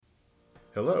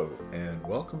Hello, and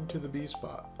welcome to the B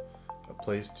Spot, a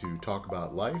place to talk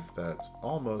about life that's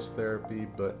almost therapy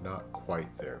but not quite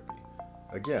therapy.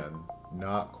 Again,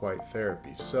 not quite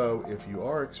therapy. So, if you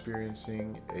are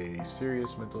experiencing a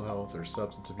serious mental health or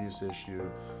substance abuse issue,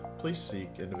 please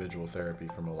seek individual therapy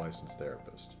from a licensed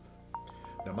therapist.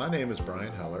 Now, my name is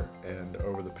Brian Heller, and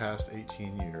over the past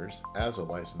 18 years, as a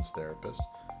licensed therapist,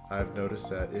 I've noticed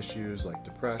that issues like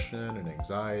depression and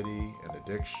anxiety and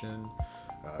addiction,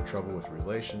 trouble with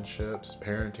relationships,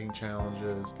 parenting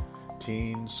challenges,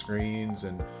 teens, screens,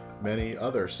 and many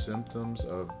other symptoms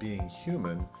of being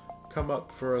human come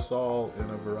up for us all in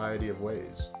a variety of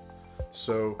ways.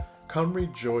 So come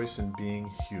rejoice in being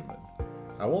human.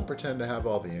 I won't pretend to have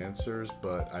all the answers,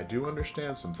 but I do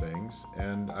understand some things,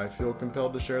 and I feel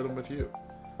compelled to share them with you.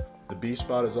 The B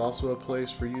Spot is also a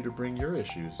place for you to bring your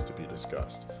issues to be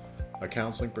discussed, a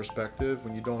counseling perspective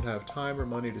when you don't have time or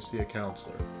money to see a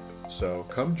counselor. So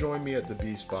come join me at the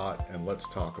B Spot and let's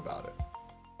talk about it.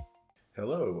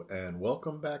 Hello, and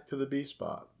welcome back to the B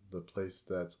Spot, the place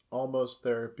that's almost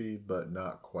therapy but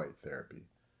not quite therapy.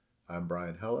 I'm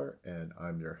Brian Heller, and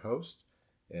I'm your host.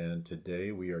 And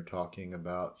today we are talking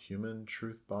about Human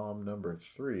Truth Bomb number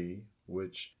 3,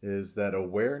 which is that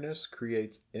awareness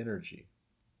creates energy,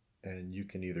 and you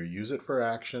can either use it for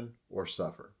action or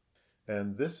suffer.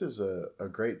 And this is a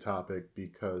great topic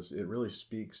because it really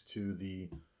speaks to the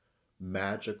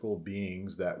magical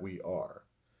beings that we are.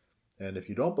 And if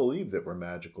you don't believe that we're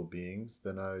magical beings,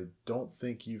 then I don't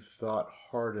think you've thought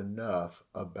hard enough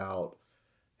about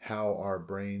how our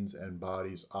brains and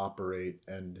bodies operate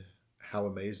and how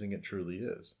amazing it truly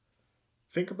is.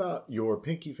 Think about your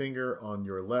pinky finger on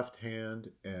your left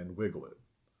hand and wiggle it.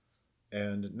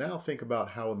 And now think about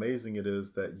how amazing it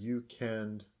is that you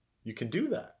can do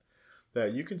that.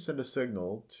 That you can send a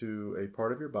signal to a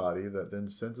part of your body that then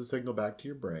sends a signal back to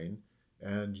your brain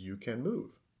and you can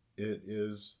move. It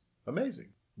is amazing.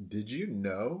 Did you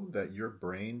know that your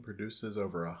brain produces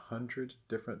over 100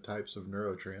 different types of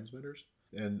neurotransmitters?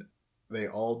 And they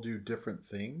all do different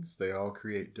things. They all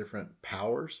create different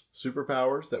powers,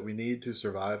 superpowers that we need to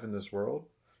survive in this world.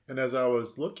 And as I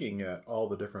was looking at all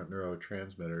the different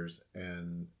neurotransmitters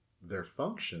and their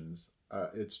functions,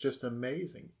 it's just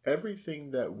amazing. Everything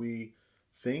that we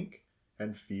think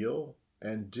and feel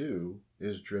and do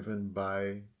is driven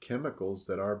by chemicals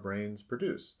that our brains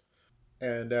produce.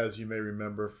 And as you may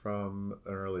remember from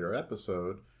an earlier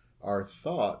episode, our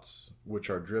thoughts, which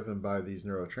are driven by these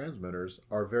neurotransmitters,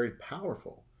 are very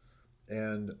powerful.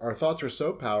 And our thoughts are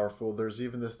so powerful, there's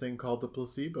even this thing called the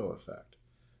placebo effect.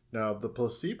 Now, the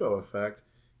placebo effect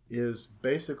is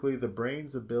basically the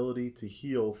brain's ability to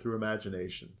heal through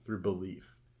imagination, through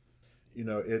belief.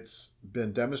 It's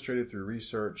been demonstrated through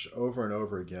research over and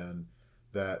over again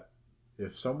that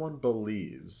if someone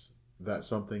believes that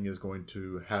something is going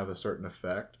to have a certain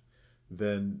effect,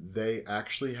 then they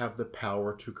actually have the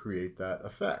power to create that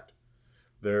effect.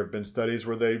 There have been studies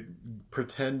where they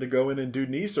pretend to go in and do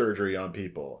knee surgery on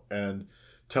people and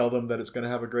tell them that it's going to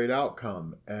have a great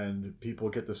outcome, and people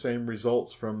get the same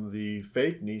results from the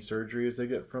fake knee surgery as they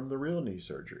get from the real knee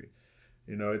surgery.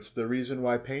 It's the reason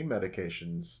why pain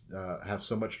medications have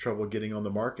so much trouble getting on the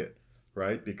market,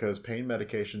 right? Because pain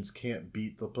medications can't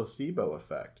beat the placebo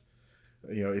effect.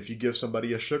 If you give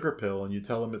somebody a sugar pill and you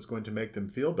tell them it's going to make them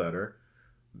feel better,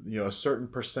 a certain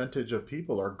percentage of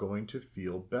people are going to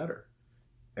feel better.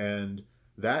 And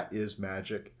that is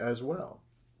magic as well.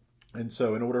 And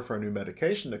so, in order for a new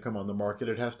medication to come on the market,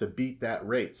 it has to beat that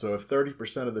rate. So, if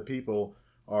 30% of the people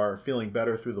are feeling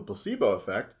better through the placebo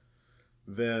effect,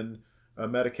 then a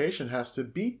medication has to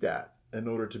beat that in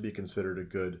order to be considered a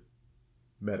good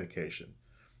medication.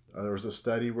 There was a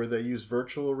study where they used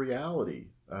virtual reality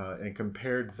and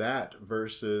compared that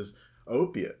versus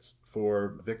opiates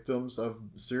for victims of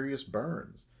serious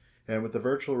burns. And with the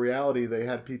virtual reality, they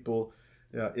had people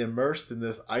immersed in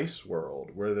this ice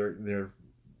world where they're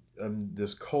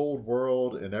this cold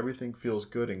world and everything feels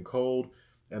good and cold,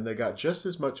 and they got just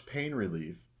as much pain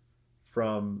relief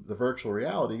from the virtual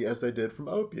reality as they did from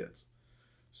opiates.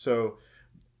 So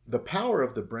the power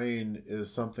of the brain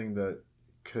is something that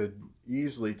could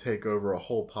easily take over a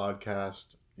whole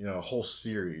podcast, a whole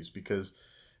series, because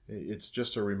it's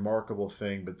just a remarkable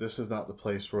thing. But this is not the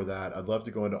place for that. I'd love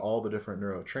to go into all the different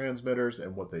neurotransmitters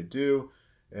and what they do,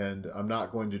 and I'm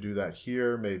not going to do that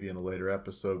here. Maybe in a later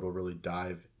episode, we'll really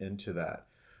dive into that.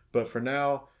 But for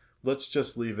now, let's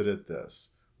just leave it at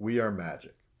this. We are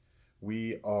magic.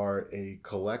 We are a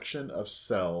collection of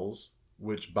cells,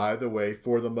 which, by the way,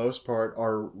 for the most part,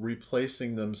 are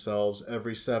replacing themselves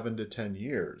every 7 to 10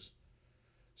 years.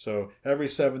 So every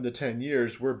 7 to 10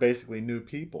 years, we're basically new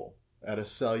people at a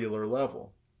cellular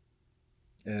level.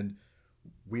 And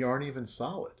we aren't even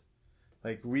solid.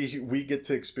 Like we get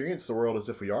to experience the world as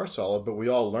if we are solid, but we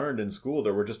all learned in school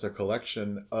that we're just a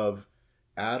collection of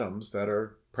atoms that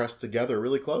are pressed together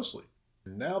really closely.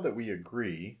 Now that we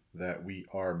agree that we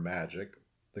are magic,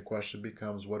 the question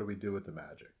becomes, what do we do with the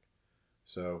magic?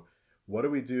 So, what do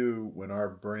we do when our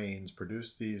brains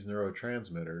produce these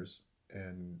neurotransmitters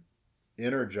and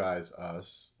energize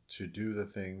us to do the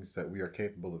things that we are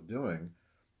capable of doing?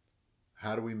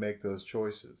 How do we make those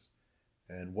choices?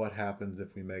 And what happens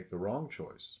if we make the wrong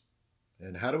choice?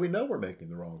 And how do we know we're making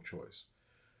the wrong choice?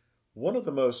 One of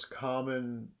the most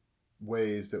common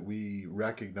ways that we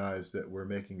recognize that we're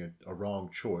making a wrong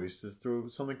choice is through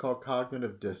something called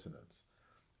cognitive dissonance.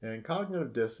 And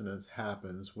cognitive dissonance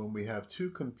happens when we have two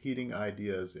competing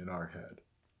ideas in our head,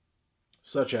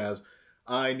 such as,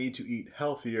 I need to eat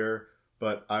healthier,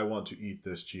 but I want to eat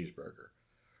this cheeseburger,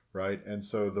 right? And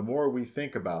so the more we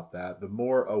think about that, the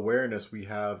more awareness we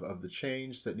have of the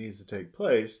change that needs to take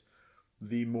place,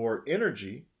 the more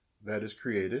energy that is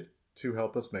created to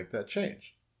help us make that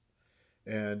change.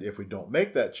 And if we don't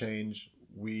make that change,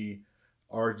 we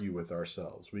argue with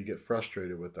ourselves. We get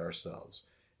frustrated with ourselves.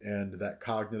 And that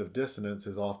cognitive dissonance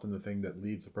is often the thing that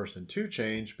leads a person to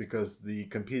change because the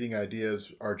competing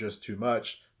ideas are just too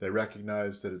much. They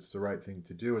recognize that it's the right thing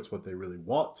to do, it's what they really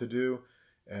want to do.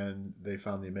 And they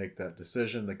finally make that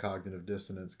decision. The cognitive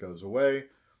dissonance goes away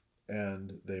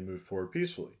and they move forward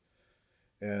peacefully.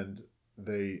 And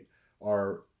they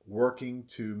are working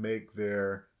to make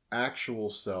their actual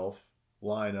self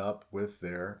line up with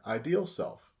their ideal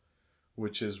self,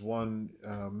 which is one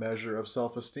measure of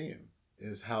self-esteem,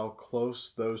 is how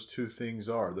close those two things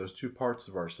are, those two parts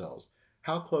of ourselves.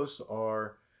 How close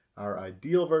are our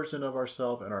ideal version of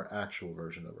ourselves and our actual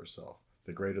version of ourselves?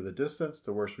 The greater the distance,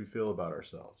 the worse we feel about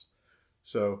ourselves.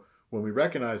 So when we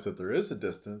recognize that there is a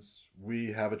distance,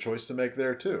 we have a choice to make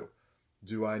there too.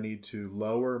 Do I need to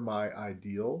lower my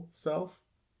ideal self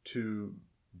to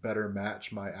better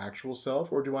match my actual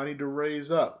self, or do I need to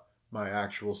raise up my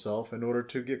actual self in order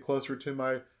to get closer to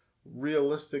my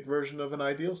realistic version of an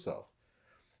ideal self?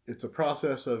 It's a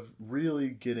process of really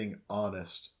getting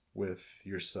honest with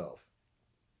yourself.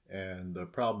 And the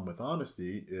problem with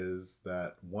honesty is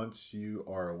that once you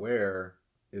are aware,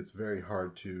 it's very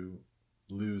hard to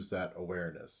lose that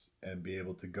awareness and be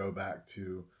able to go back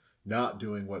to not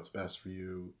doing what's best for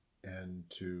you and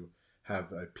to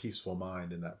have a peaceful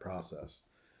mind in that process.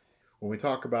 When we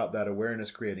talk about that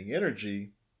awareness creating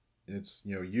energy, it's,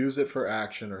 use it for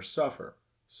action or suffer.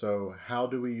 So, how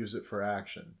do we use it for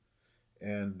action?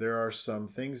 And there are some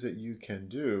things that you can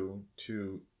do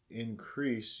to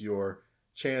increase your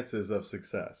chances of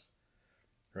success,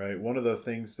 right? One of the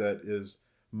things that is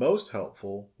most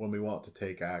helpful when we want to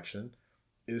take action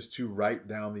is to write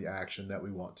down the action that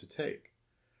we want to take,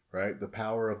 right? The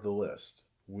power of the list.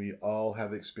 We all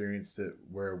have experienced it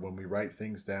where when we write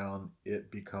things down,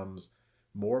 it becomes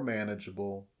more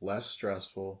manageable, less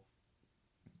stressful,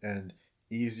 and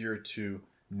easier to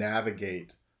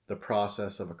navigate the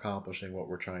process of accomplishing what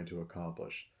we're trying to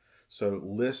accomplish. So,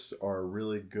 lists are a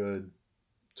really good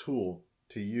tool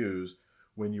to use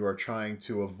when you are trying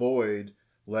to avoid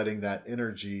letting that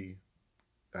energy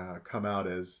come out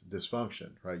as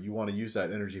dysfunction, right? You want to use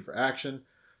that energy for action.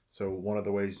 So, one of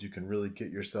the ways you can really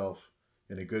get yourself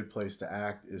in a good place to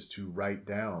act is to write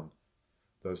down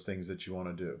those things that you want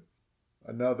to do.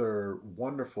 Another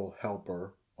wonderful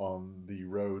helper on the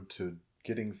road to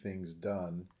getting things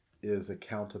done is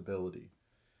accountability.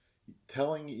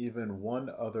 Telling even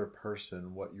one other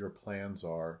person what your plans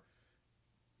are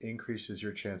increases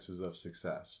your chances of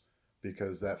success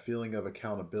because that feeling of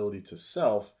accountability to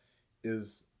self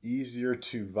is easier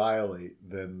to violate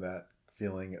than that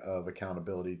feeling of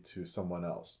accountability to someone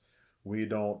else. We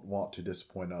don't want to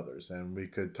disappoint others, and we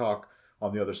could talk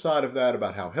on the other side of that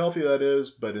about how healthy that is,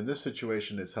 but in this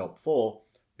situation it's helpful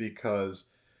because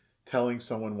telling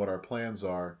someone what our plans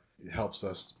are helps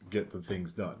us get the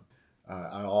things done.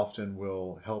 I often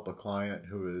will help a client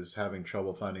who is having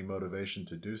trouble finding motivation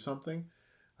to do something.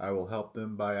 I will help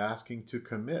them by asking to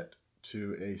commit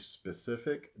to a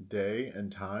specific day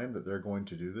and time that they're going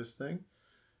to do this thing.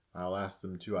 I'll ask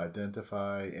them to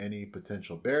identify any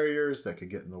potential barriers that could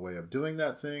get in the way of doing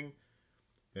that thing.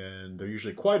 And they're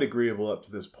usually quite agreeable up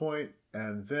to this point.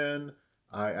 And then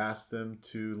I ask them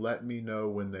to let me know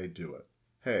when they do it.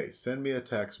 Hey, send me a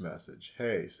text message.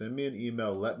 Hey, send me an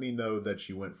email. Let me know that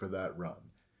you went for that run.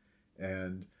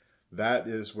 And that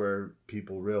is where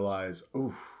people realize,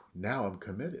 ooh, now I'm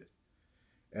committed.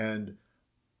 And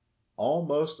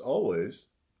almost always,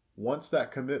 once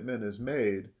that commitment is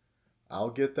made, I'll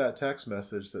get that text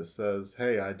message that says,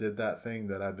 hey, I did that thing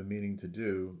that I've been meaning to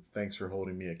do. Thanks for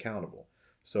holding me accountable.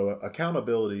 So,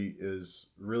 accountability is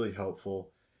really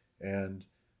helpful and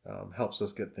helps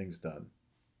us get things done.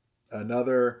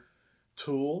 Another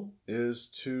tool is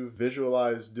to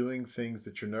visualize doing things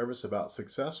that you're nervous about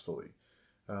successfully.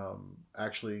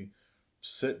 Actually,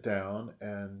 sit down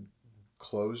and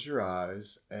close your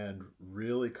eyes and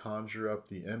really conjure up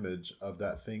the image of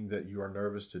that thing that you are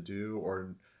nervous to do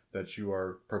or that you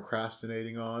are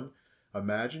procrastinating on.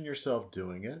 Imagine yourself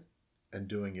doing it and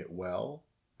doing it well,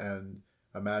 and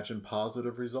imagine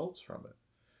positive results from it.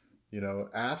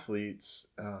 Athletes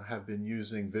have been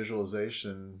using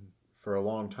visualization for a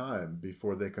long time.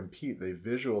 Before they compete, they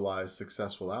visualize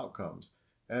successful outcomes,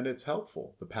 and it's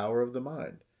helpful. The power of the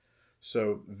mind.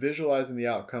 So, visualizing the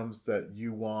outcomes that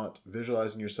you want,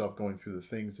 visualizing yourself going through the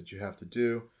things that you have to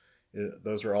do,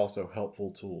 those are also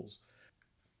helpful tools.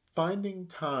 Finding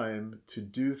time to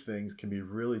do things can be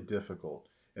really difficult,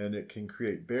 and it can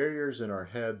create barriers in our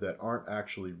head that aren't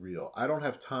actually real. I don't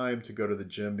have time to go to the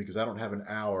gym because I don't have an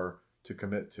hour to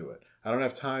commit to it. I don't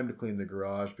have time to clean the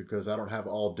garage because I don't have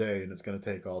all day and it's going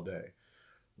to take all day.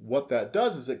 What that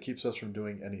does is it keeps us from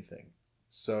doing anything.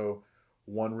 So,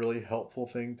 one really helpful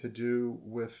thing to do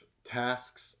with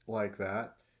tasks like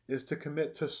that is to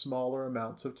commit to smaller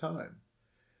amounts of time.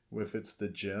 If it's the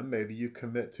gym, maybe you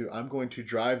commit to, I'm going to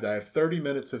drive there. I have 30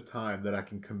 minutes of time that I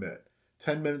can commit.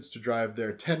 10 minutes to drive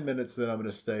there, 10 minutes that I'm going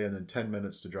to stay, and then 10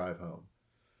 minutes to drive home.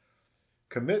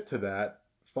 Commit to that,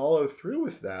 follow through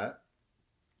with that,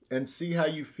 and see how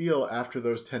you feel after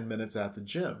those 10 minutes at the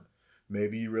gym.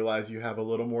 Maybe you realize you have a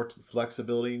little more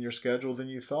flexibility in your schedule than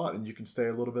you thought, and you can stay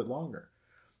a little bit longer.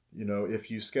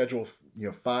 If you schedule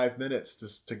 5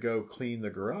 minutes to go clean the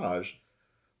garage,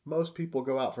 most people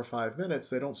go out for 5 minutes.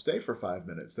 They don't stay for 5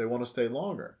 minutes. They want to stay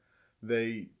longer.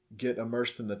 They get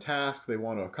immersed in the task. They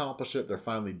want to accomplish it. They're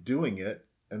finally doing it,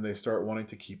 and they start wanting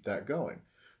to keep that going.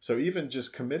 So even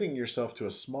just committing yourself to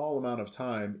a small amount of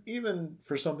time, even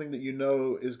for something that you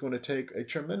know is going to take a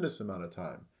tremendous amount of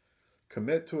time,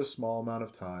 commit to a small amount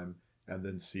of time and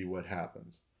then see what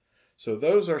happens. So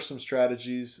those are some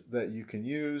strategies that you can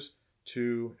use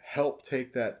to help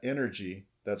take that energy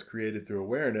that's created through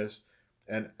awareness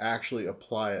and actually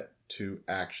apply it to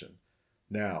action.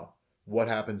 Now, what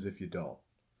happens if you don't?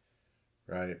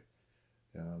 Right?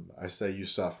 I say you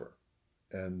suffer,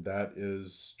 and that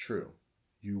is true.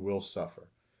 You will suffer.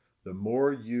 The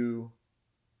more you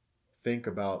think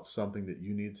about something that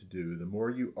you need to do, the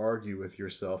more you argue with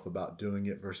yourself about doing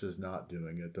it versus not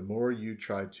doing it, the more you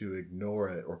try to ignore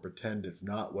it or pretend it's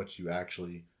not what you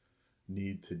actually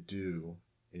need to do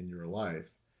in your life,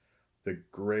 the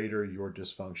greater your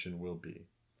dysfunction will be.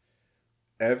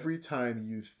 Every time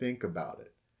you think about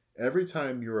it, every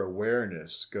time your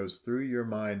awareness goes through your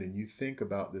mind and you think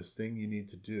about this thing you need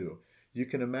to do, you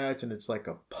can imagine it's like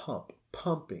a pump,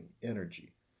 pumping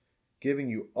energy, giving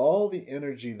you all the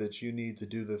energy that you need to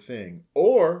do the thing,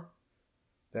 or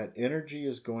that energy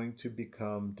is going to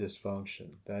become dysfunction.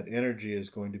 That energy is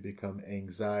going to become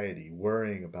anxiety,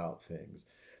 worrying about things.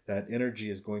 That energy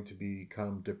is going to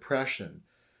become depression,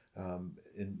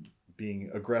 in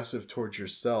being aggressive towards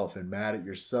yourself and mad at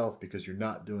yourself because you're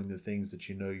not doing the things that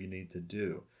you know you need to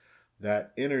do.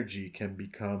 That energy can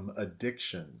become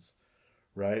addictions,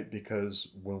 right? Because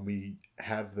when we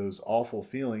have those awful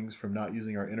feelings from not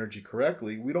using our energy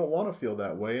correctly, we don't want to feel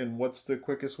that way. And what's the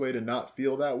quickest way to not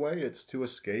feel that way? It's to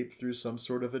escape through some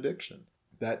sort of addiction.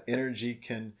 That energy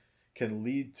can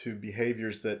lead to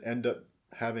behaviors that end up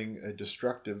having a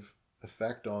destructive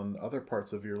effect on other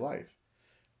parts of your life.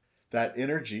 That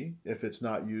energy, if it's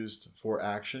not used for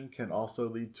action, can also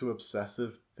lead to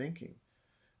obsessive thinking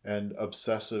and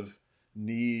obsessive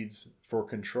needs for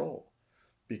control.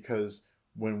 Because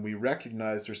when we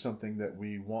recognize there's something that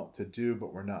we want to do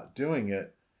but we're not doing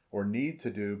it, or need to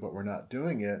do but we're not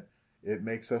doing it, it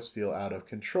makes us feel out of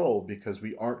control because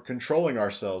we aren't controlling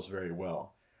ourselves very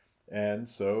well. And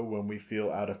so when we feel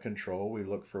out of control, we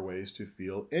look for ways to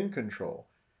feel in control.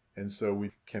 And so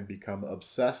we can become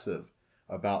obsessive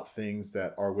about things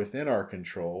that are within our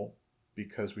control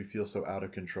because we feel so out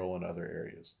of control in other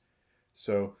areas.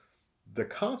 So the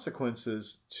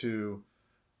consequences to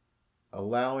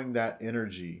allowing that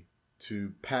energy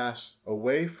to pass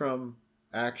away from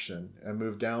action and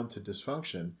move down to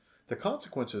dysfunction, the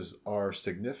consequences are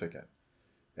significant.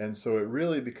 And so it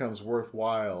really becomes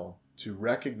worthwhile to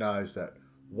recognize that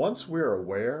once we're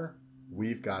aware,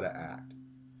 we've got to act.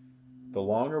 The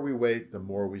longer we wait, the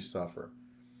more we suffer.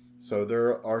 So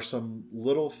there are some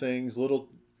little things, little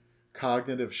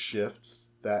cognitive shifts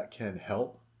that can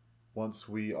help once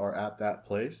we are at that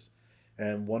place.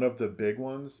 And one of the big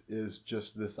ones is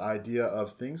just this idea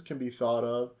of things can be thought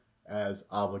of as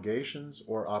obligations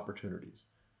or opportunities.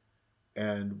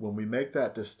 And when we make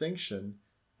that distinction,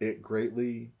 it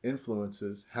greatly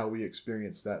influences how we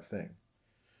experience that thing.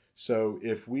 So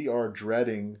if we are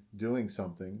dreading doing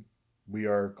something, we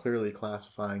are clearly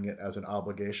classifying it as an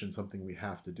obligation, something we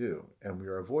have to do, and we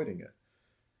are avoiding it.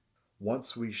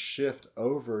 Once we shift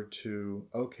over to,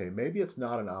 okay, maybe it's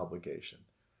not an obligation,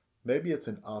 maybe it's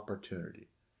an opportunity,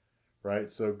 right?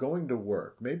 So going to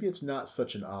work, maybe it's not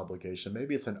such an obligation,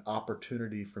 maybe it's an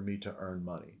opportunity for me to earn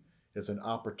money. It's an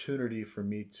opportunity for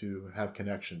me to have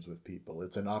connections with people.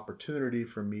 It's an opportunity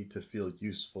for me to feel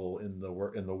useful in the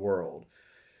world,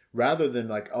 rather than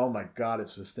like, oh my God,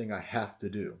 it's this thing I have to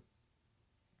do.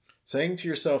 Saying to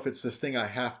yourself, it's this thing I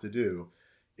have to do,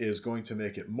 is going to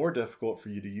make it more difficult for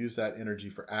you to use that energy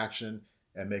for action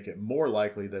and make it more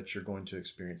likely that you're going to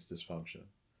experience dysfunction.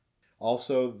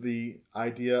 Also, the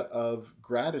idea of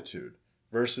gratitude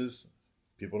versus,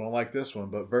 people don't like this one,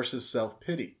 but versus self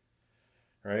pity,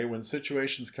 right? When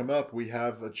situations come up, we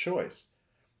have a choice.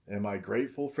 Am I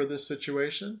grateful for this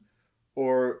situation?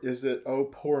 Or is it, oh,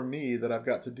 poor me that I've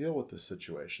got to deal with this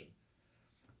situation?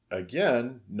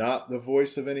 Again, not the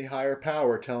voice of any higher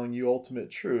power telling you ultimate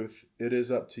truth. It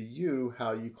is up to you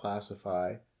how you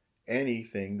classify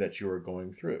anything that you are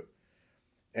going through.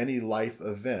 Any life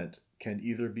event can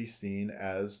either be seen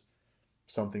as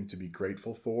something to be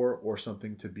grateful for or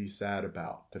something to be sad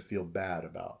about, to feel bad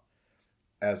about.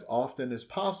 As often as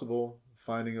possible,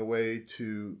 finding a way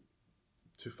to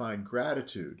find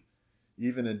gratitude,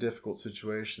 even in difficult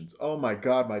situations. Oh my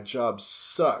God, my job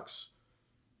sucks.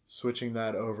 Switching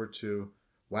that over to,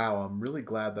 wow, I'm really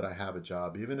glad that I have a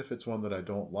job, even if it's one that I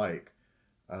don't like.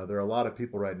 There are a lot of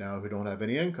people right now who don't have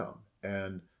any income,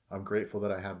 and I'm grateful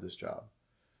that I have this job.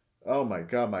 Oh my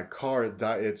God, my car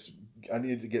I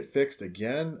need to get fixed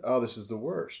again. Oh, this is the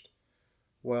worst.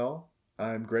 Well,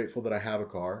 I'm grateful that I have a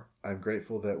car. I'm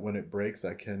grateful that when it breaks,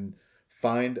 I can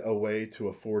find a way to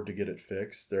afford to get it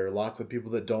fixed. There are lots of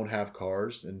people that don't have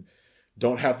cars and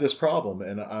don't have this problem.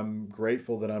 And I'm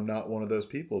grateful that I'm not one of those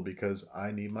people because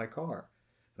I need my car.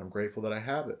 And I'm grateful that I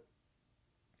have it.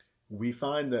 We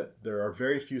find that there are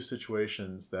very few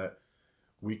situations that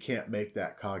we can't make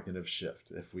that cognitive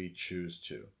shift if we choose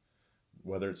to,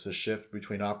 whether it's the shift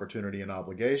between opportunity and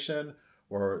obligation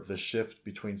or the shift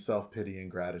between self pity and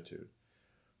gratitude.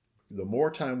 The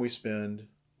more time we spend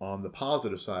on the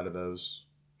positive side of those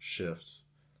shifts,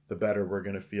 the better we're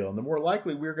going to feel and the more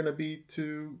likely we're going to be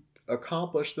to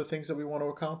accomplish the things that we want to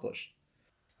accomplish.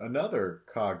 Another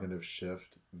cognitive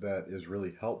shift that is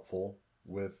really helpful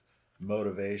with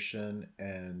motivation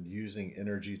and using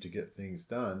energy to get things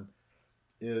done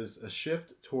is a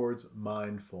shift towards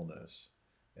mindfulness.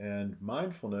 And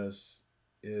mindfulness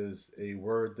is a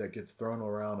word that gets thrown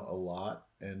around a lot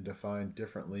and defined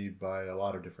differently by a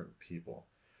lot of different people.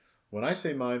 When I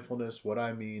say mindfulness, what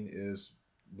I mean is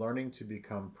learning to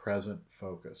become present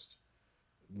focused,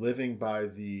 living by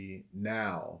the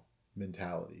now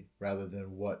mentality rather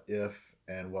than what if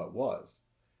and what was,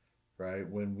 right?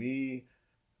 When we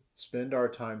spend our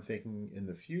time thinking in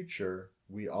the future,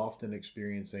 we often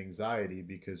experience anxiety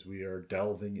because we are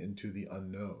delving into the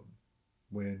unknown.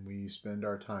 When we spend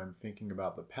our time thinking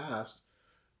about the past,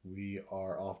 we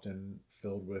are often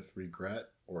filled with regret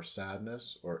or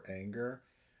sadness or anger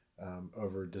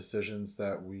over decisions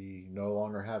that we no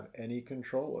longer have any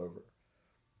control over.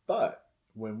 But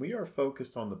when we are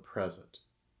focused on the present,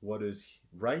 what is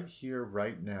right here,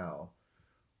 right now,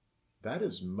 that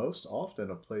is most often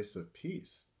a place of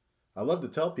peace. I love to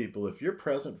tell people, if you're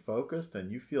present focused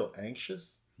and you feel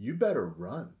anxious, you better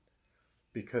run,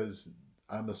 because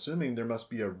I'm assuming there must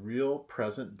be a real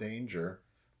present danger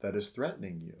that is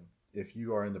threatening you if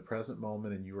you are in the present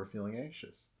moment and you are feeling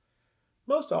anxious.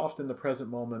 Most often, the present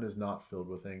moment is not filled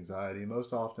with anxiety.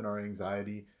 Most often, our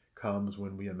anxiety comes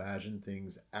when we imagine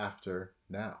things after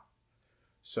now.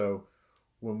 So,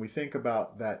 when we think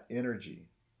about that energy,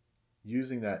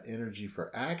 using that energy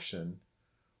for action,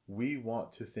 we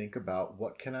want to think about,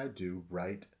 what can I do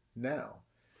right now?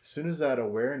 As soon as that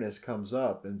awareness comes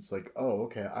up and it's like, oh,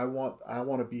 okay, I want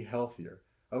to be healthier.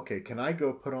 Okay, can I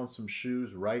go put on some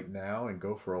shoes right now and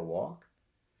go for a walk?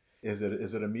 Is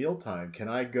it a meal time? Can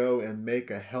I go and make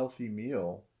a healthy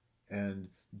meal and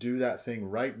do that thing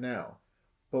right now?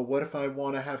 But what if I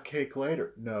want to have cake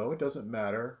later? No, it doesn't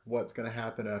matter what's going to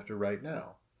happen after right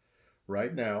now.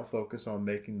 Right now, focus on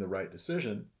making the right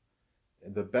decision,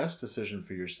 the best decision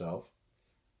for yourself.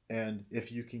 And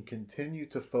if you can continue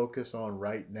to focus on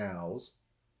right nows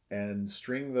and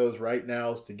string those right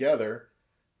nows together,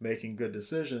 making good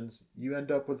decisions, you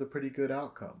end up with a pretty good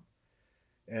outcome.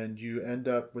 and you end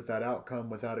up with that outcome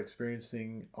without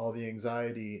experiencing all the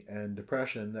anxiety and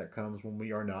depression that comes when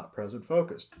we are not present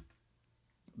focused.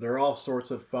 There are all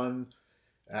sorts of fun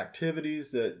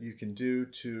activities that you can do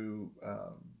to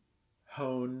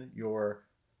hone your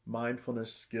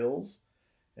mindfulness skills,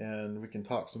 and we can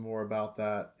talk some more about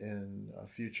that in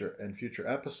future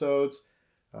episodes.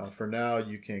 For now,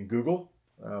 you can Google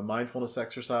mindfulness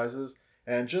exercises,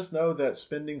 and just know that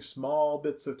spending small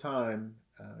bits of time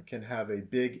can have a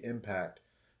big impact.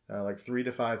 Like 3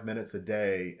 to 5 minutes a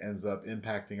day ends up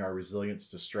impacting our resilience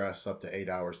to stress up to 8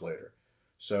 hours later.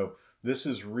 So this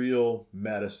is real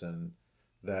medicine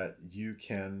that you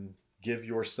can give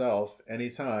yourself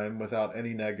anytime without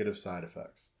any negative side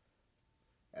effects.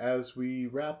 As we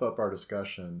wrap up our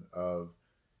discussion of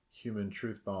Human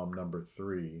Truth Bomb number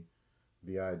 3,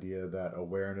 the idea that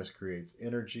awareness creates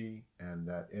energy and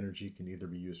that energy can either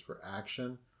be used for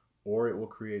action or it will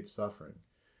create suffering.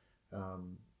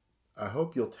 Um, I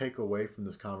hope you'll take away from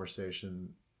this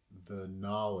conversation the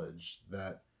knowledge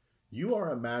that you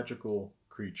are a magical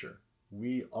creature.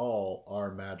 We all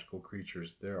are magical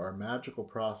creatures. There are magical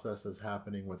processes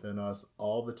happening within us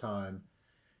all the time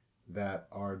that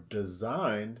are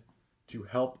designed to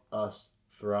help us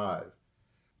thrive.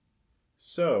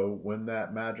 So, when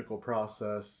that magical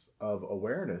process of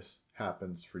awareness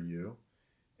happens for you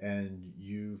and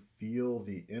you feel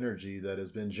the energy that has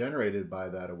been generated by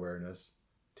that awareness,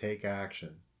 take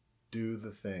action, do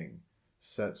the thing,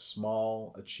 set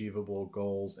small, achievable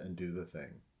goals, and do the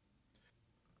thing.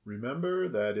 Remember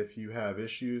that if you have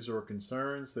issues or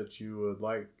concerns that you would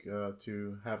like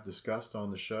to have discussed on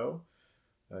the show,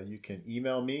 you can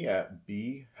email me at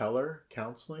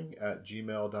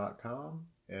bhellercounseling@gmail.com,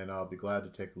 and I'll be glad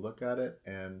to take a look at it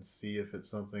and see if it's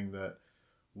something that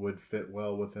would fit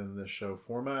well within this show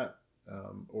format,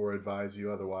 or advise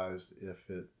you otherwise if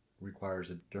it requires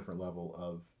a different level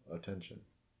of attention.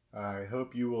 I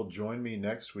hope you will join me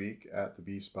next week at the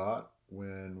B Spot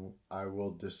when I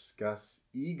will discuss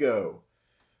ego,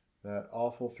 that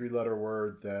awful 3-letter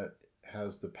word that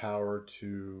has the power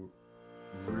to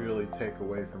really take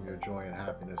away from your joy and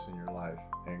happiness in your life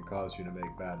and cause you to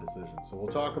make bad decisions. So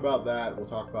we'll talk about that. We'll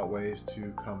talk about ways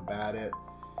to combat it.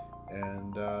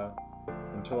 And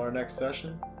until our next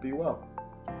session, be well.